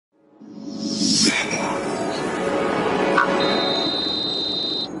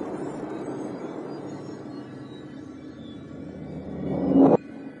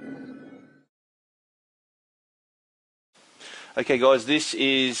Okay guys, this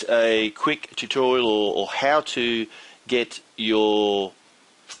is a quick tutorial or how to get your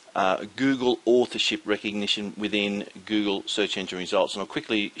Google authorship recognition within Google search engine results, and I'll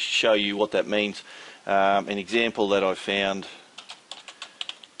quickly show you what that means. An example that I found,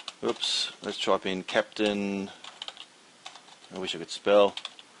 oops, let's type in Captain, I wish I could spell,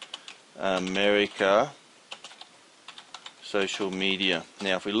 America social media.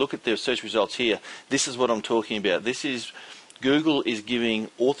 Now if we look at the search results here, this is what I'm talking about. This is Google is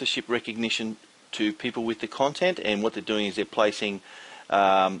giving authorship recognition to people with the content, and what they're doing is they're placing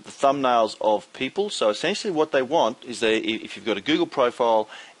the thumbnails of people. So essentially what they want is that if you've got a Google profile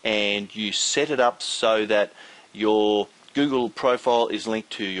and you set it up so that your Google profile is linked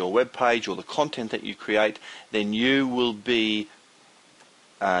to your web page or the content that you create, then you will be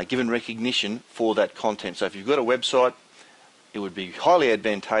given recognition for that content. So if you've got a website, it would be highly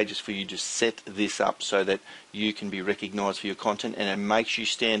advantageous for you to set this up so that you can be recognized for your content, and it makes you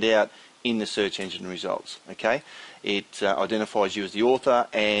stand out in the search engine results. Okay, it identifies you as the author,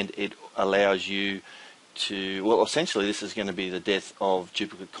 and it allows you to, well, essentially this is going to be the death of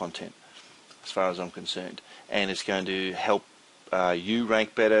duplicate content as far as I'm concerned, and it's going to help you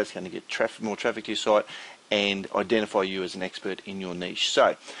rank better. It's going to get more traffic to your site and identify you as an expert in your niche.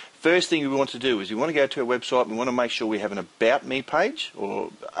 So first thing we want to do is we want to go to our website. We want to make sure we have an About Me page,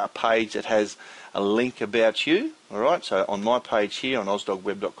 or a page that has a link about you. Alright, so on my page here on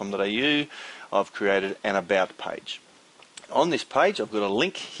ozdogweb.com.au, I've created an About page. On this page I've got a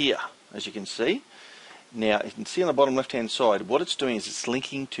link here, as you can see. Now you can see on the bottom left hand side what it's doing is it's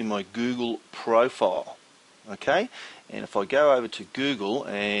linking to my Google profile. Okay, and if I go over to Google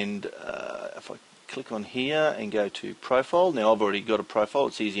and if I click on here and go to profile. Now I've already got a profile,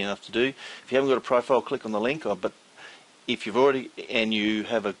 it's easy enough to do. If you haven't got a profile, click on the link, but if you've already, and you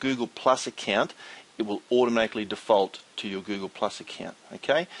have a Google Plus account, it will automatically default to your Google Plus account.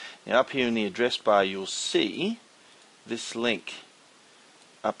 Okay, now up here in the address bar you'll see this link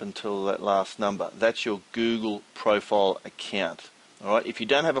up until that last number. That's your Google profile account. Alright, if you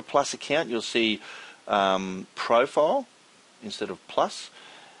don't have a Plus account, you'll see profile instead of plus,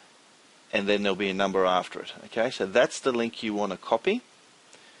 and then there'll be a number after it. Okay, so that's the link you want to copy,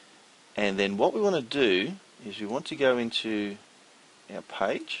 and then what we want to do is we want to go into our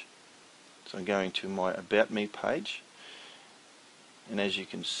page. So I'm going to my About Me page, and as you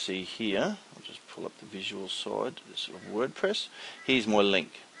can see here, I'll just pull up the visual side, this sort of WordPress. Here's my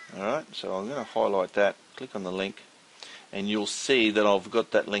link. Alright, so I'm going to highlight that, click on the link, and you'll see that I've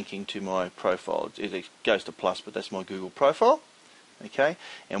got that linking to my profile. It goes to plus, but that's my Google profile. Okay,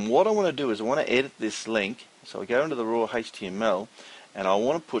 and what I want to do is I want to edit this link. So I go into the raw HTML and I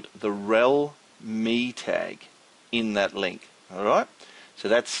want to put the rel me tag in that link. Alright, so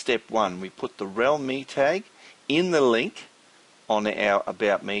that's step one. We put the rel me tag in the link on our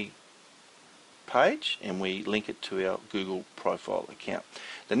About Me page, and we link it to our Google profile account.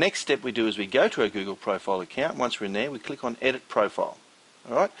 The next step we do is we go to our Google profile account. Once we're in there, we click on Edit Profile.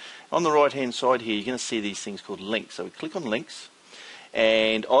 Alright, on the right hand side here you're going to see these things called links. So we click on links,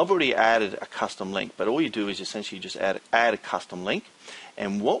 and I've already added a custom link, but all you do is essentially just add a custom link.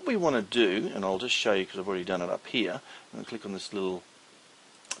 And what we want to do, and I'll just show you because I've already done it up here, I'm going to click on this little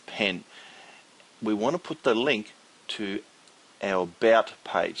pen. We want to put the link to our About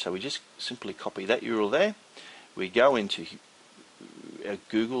page, so we just simply copy that URL there. We go into our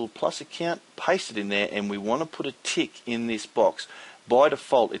Google Plus account, paste it in there, and we want to put a tick in this box. By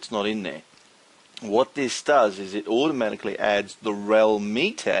default it's not in there. What this does is it automatically adds the rel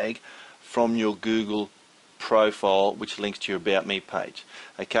me tag from your Google profile, which links to your About Me page.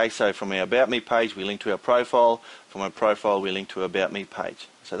 Okay, so from our About Me page we link to our profile, from our profile we link to our About Me page.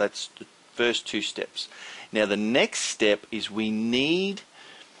 So that's the first two steps. Now the next step is we need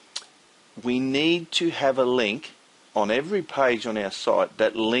to have a link on every page on our site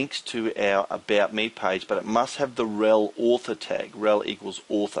that links to our About Me page, but it must have the rel author tag, rel equals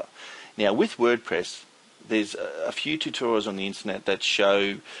author. Now with WordPress, there's a few tutorials on the internet that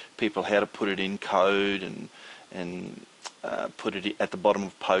show people how to put it in code and put it at the bottom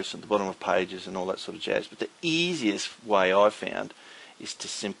of posts, at the bottom of pages and all that sort of jazz. But the easiest way I found is to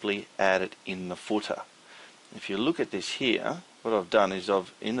simply add it in the footer. If you look at this here, what I've done is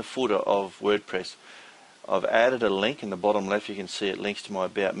in the footer of WordPress, I've added a link in the bottom left. You can see it links to my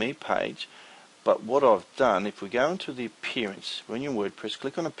About Me page. But what I've done, if we go into the appearance, when you're in WordPress,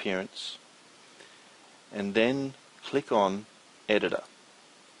 click on Appearance, and then click on Editor.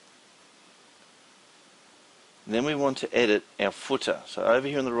 And then we want to edit our footer. So over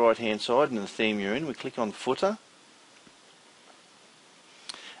here on the right hand side, in the theme you're in, we click on Footer.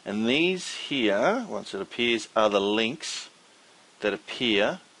 And these here, once it appears, are the links that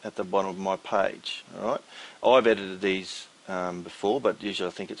appear at the bottom of my page. All right, I've edited these before, but usually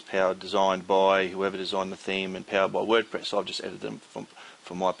I think it's designed by whoever designed the theme and powered by WordPress. So I've just edited them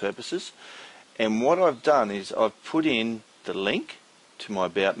for my purposes. And what I've done is I've put in the link to my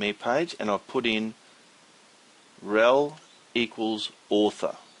About Me page, and I've put in rel equals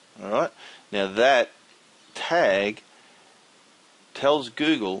author. All right. Now that tag tells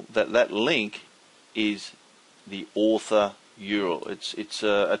Google that that link is the author URL. It's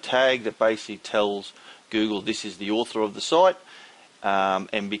a tag that basically tells Google this is the author of the site,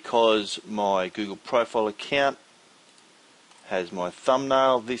 and because my Google profile account has my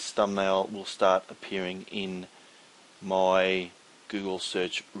thumbnail, this thumbnail will start appearing in my Google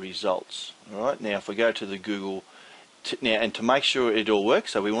search results. All right. Now, if we go to the Google and to make sure it all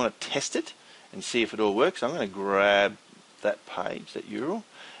works, so we want to test it and see if it all works. I'm going to grab that page, that URL,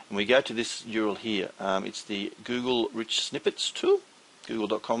 and we go to this URL here. It's the Google Rich Snippets tool,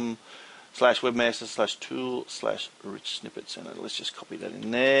 google.com/webmaster/tool/rich snippets, and let's just copy that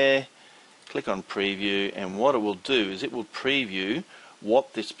in there. Click on preview, and what it will do is it will preview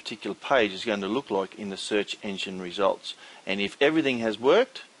what this particular page is going to look like in the search engine results. And if everything has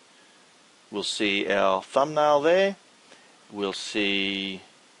worked, we'll see our thumbnail there. We'll see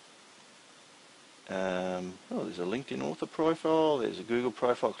there's a LinkedIn author profile, there's a Google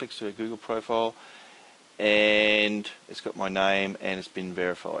profile, clicks to a Google profile, and it's got my name and it's been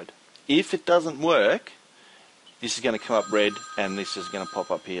verified. If it doesn't work, this is going to come up red and this is going to pop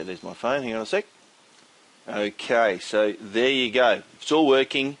up here. There's my phone, hang on a sec. Okay, so there you go. It's all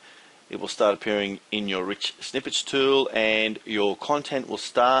working. It will start appearing in your Rich Snippets tool, and your content will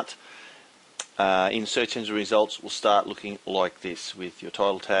start in search engine results will start looking like this, with your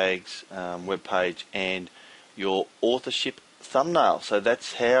title tags, web page, and your authorship thumbnail. So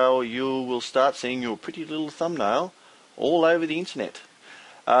that's how you will start seeing your pretty little thumbnail all over the internet.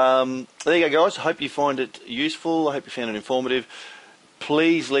 There you go, guys. I hope you find it useful. I hope you found it informative.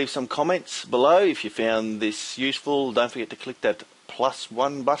 Please leave some comments below if you found this useful. Don't forget to click that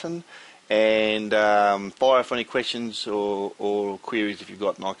 +1 button, and fire off any questions or queries if you've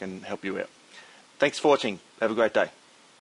got, and I can help you out. Thanks for watching. Have a great day.